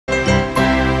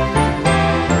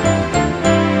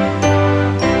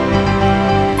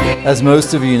As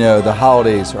most of you know, the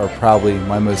holidays are probably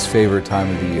my most favorite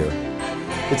time of the year.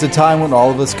 It's a time when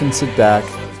all of us can sit back,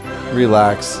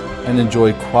 relax, and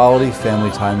enjoy quality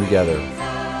family time together,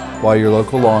 while your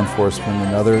local law enforcement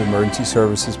and other emergency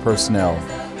services personnel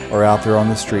are out there on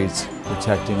the streets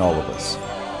protecting all of us.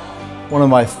 One of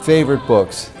my favorite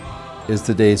books is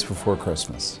The Days Before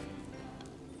Christmas.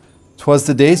 'Twas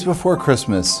the days before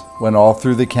Christmas when all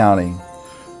through the county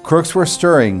crooks were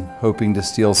stirring, hoping to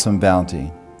steal some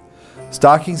bounty.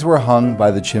 Stockings were hung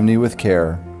by the chimney with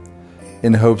care,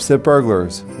 in hopes that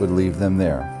burglars would leave them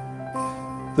there.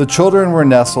 The children were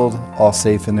nestled, all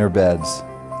safe in their beds,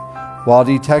 while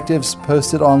detectives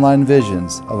posted online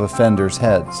visions of offenders'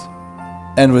 heads.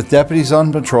 And with deputies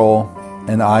on patrol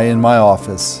and I in my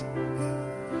office,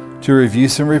 to review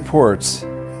some reports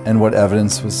and what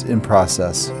evidence was in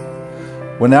process.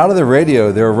 When out of the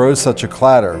radio there arose such a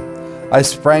clatter, I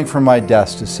sprang from my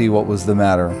desk to see what was the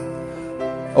matter.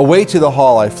 Away to the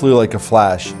hall I flew like a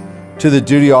flash. To the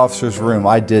duty officer's room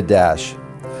I did dash.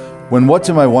 When what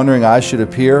to my wondering eyes should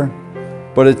appear,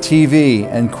 but a TV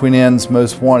and Queen Anne's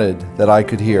Most Wanted that I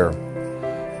could hear.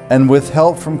 And with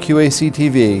help from QAC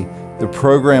TV, the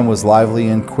program was lively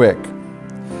and quick.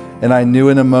 And I knew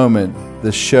in a moment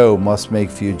the show must make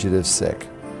fugitives sick.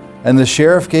 And the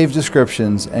sheriff gave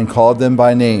descriptions and called them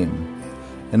by name,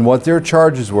 and what their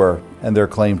charges were and their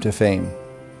claim to fame.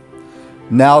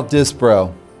 Now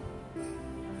Disbrow,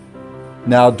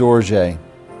 now Dorje,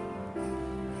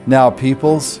 now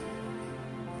Peoples,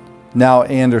 now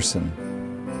Anderson,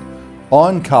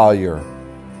 on Collier,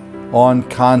 on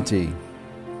Conti,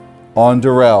 on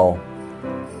Durrell,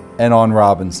 and on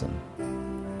Robinson.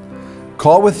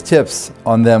 Call with tips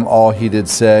on them all, he did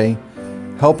say.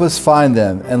 Help us find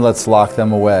them and let's lock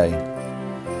them away.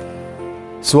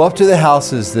 So up to the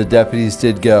houses the deputies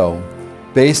did go,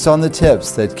 based on the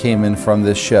tips that came in from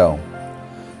this show.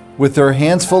 With their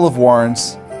hands full of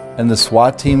warrants and the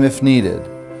SWAT team if needed,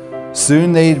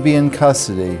 soon they'd be in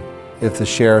custody if the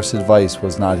sheriff's advice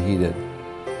was not heeded.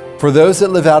 For those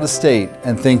that live out of state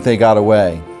and think they got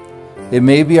away, it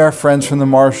may be our friends from the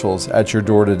marshals at your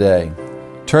door today.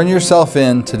 Turn yourself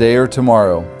in today or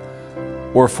tomorrow,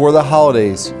 or for the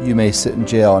holidays you may sit in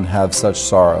jail and have such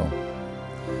sorrow.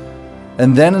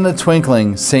 And then in a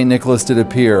twinkling St. Nicholas did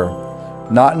appear,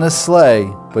 not in a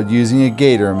sleigh, but using a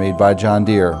gator made by John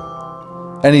Deere.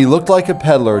 And he looked like a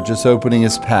peddler just opening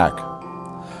his pack,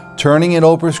 turning in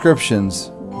old prescriptions,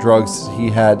 drugs he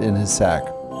had in his sack.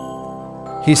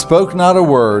 He spoke not a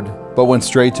word, but went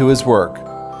straight to his work,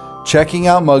 checking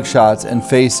out mugshots and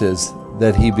faces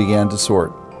that he began to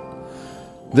sort.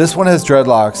 This one has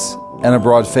dreadlocks and a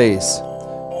broad face.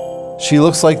 She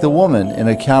looks like the woman in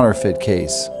a counterfeit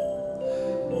case.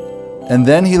 And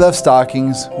then he left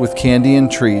stockings with candy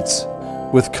and treats,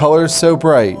 with colors so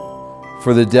bright,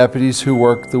 for the deputies who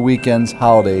work the weekends,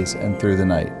 holidays, and through the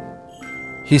night.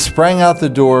 He sprang out the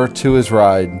door to his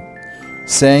ride,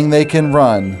 saying they can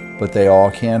run, but they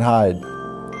all can't hide.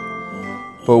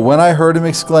 But when I heard him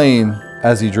exclaim,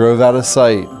 as he drove out of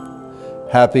sight,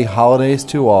 happy holidays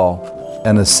to all,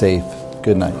 and a safe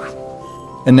good night.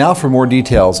 And now for more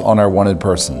details on our wanted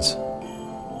persons.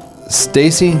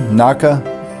 Stacy Naka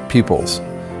Peoples,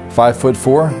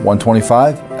 5'4",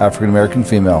 125, African American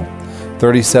female,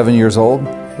 37 years old,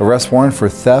 arrest warrant for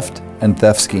theft and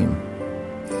theft scheme.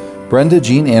 Brenda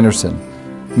Jean Anderson,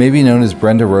 maybe known as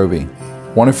Brenda Roby,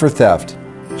 wanted for theft.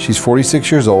 She's 46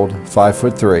 years old,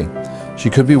 5'3". She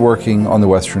could be working on the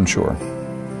Western Shore.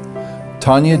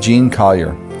 Tanya Jean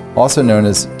Collier, also known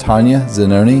as Tanya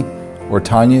Zanoni or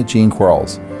Tanya Jean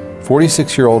Quarles,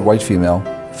 46-year-old white female,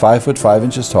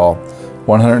 5'5" tall,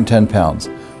 110 pounds.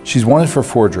 She's wanted for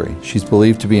forgery. She's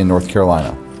believed to be in North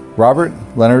Carolina. Robert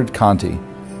Leonard Conti,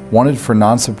 wanted for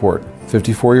non-support,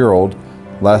 54-year-old,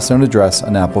 last known address,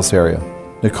 Annapolis area.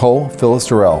 Nicole Phyllis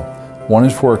Durrell,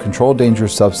 wanted for a controlled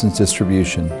dangerous substance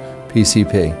distribution,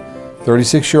 PCP,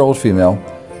 36-year-old female,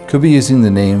 could be using the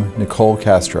name Nicole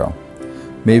Castro,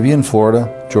 maybe in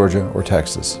Florida, Georgia, or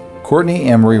Texas. Courtney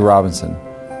Amory Robinson,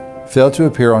 failed to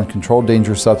appear on controlled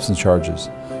dangerous substance charges,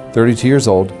 32 years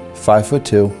old,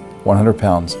 5'2", 100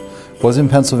 pounds, was in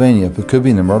Pennsylvania but could be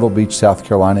in the Myrtle Beach, South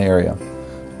Carolina area,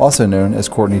 also known as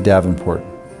Courtney Davenport.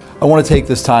 I want to take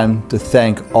this time to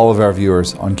thank all of our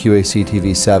viewers on QAC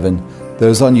TV 7,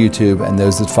 those on YouTube and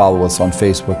those that follow us on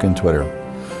Facebook and Twitter.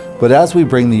 But as we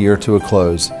bring the year to a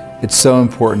close, it's so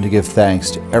important to give thanks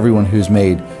to everyone who's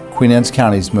made Queen Anne's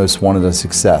County's Most Wanted a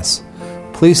success.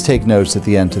 Please take notes at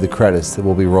the end to the credits that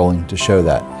will be rolling to show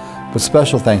that. But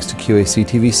special thanks to QAC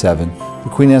TV 7, the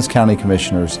Queen Anne's County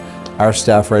Commissioners, our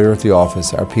staff writer at the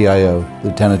office, our PIO,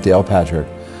 Lieutenant Dale Patrick,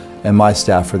 and my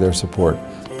staff for their support.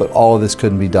 but all of this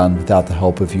couldn't be done without the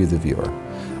help of you, the viewer.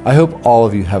 I hope all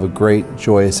of you have a great,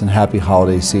 joyous, and happy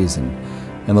holiday season,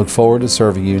 and look forward to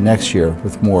serving you next year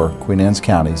with more Queen Anne's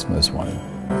County's Most Wanted.